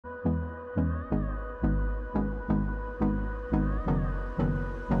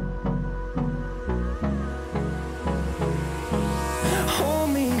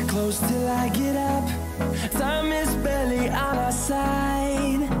close till I get up. Time is barely on our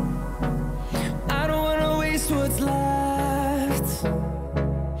side. I don't wanna waste what's left.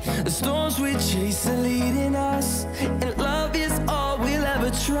 The storms we chase are leading us, and love is all we'll ever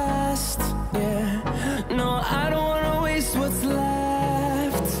trust. Yeah, no, I don't wanna waste what's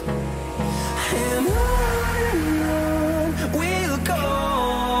left. And on we'll go,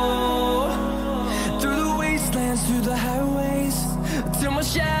 through the wastelands, through the highways, till my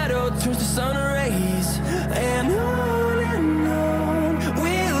shadow turns to sun rays. And on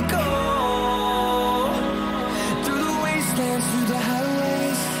we'll go, through the wastelands, through the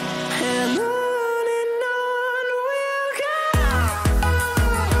highways, and on we'll go.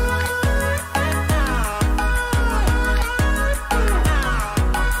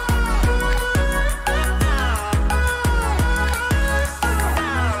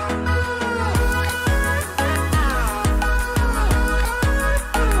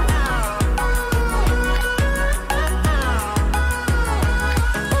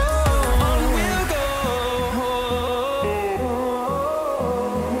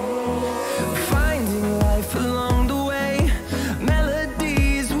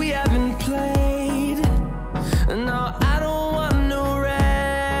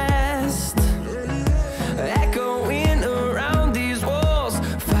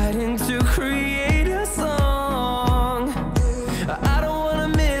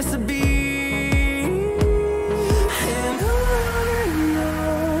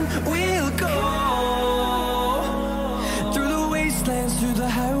 Through the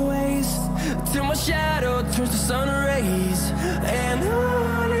highways, till my shadow turns to sun rays. And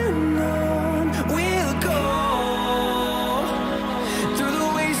on we'll go, through the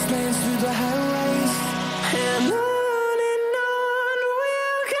wastelands, through the highways, and on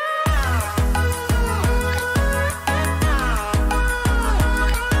we'll go.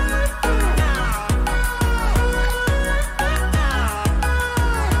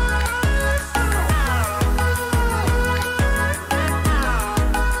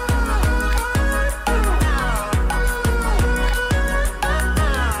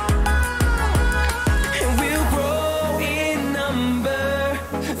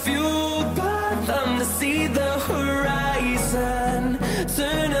 See the horizon,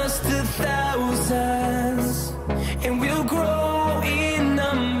 turn us to thousands, and we'll grow in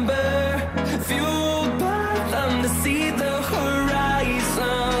number, fueled by them. To see the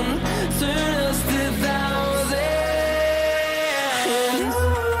horizon, turn us to thousands, and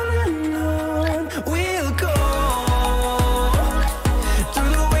on we'll go,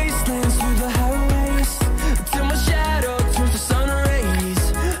 through the wastelands, through the highways, till my shadow turns to sun rays.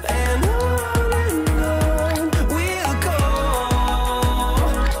 And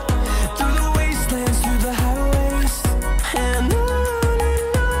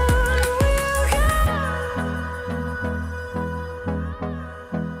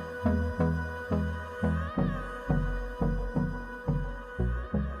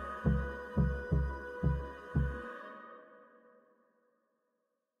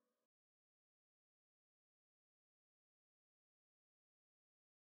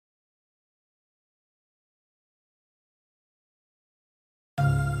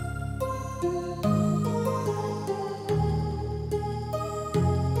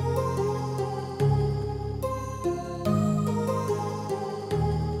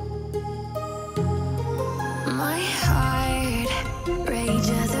my heart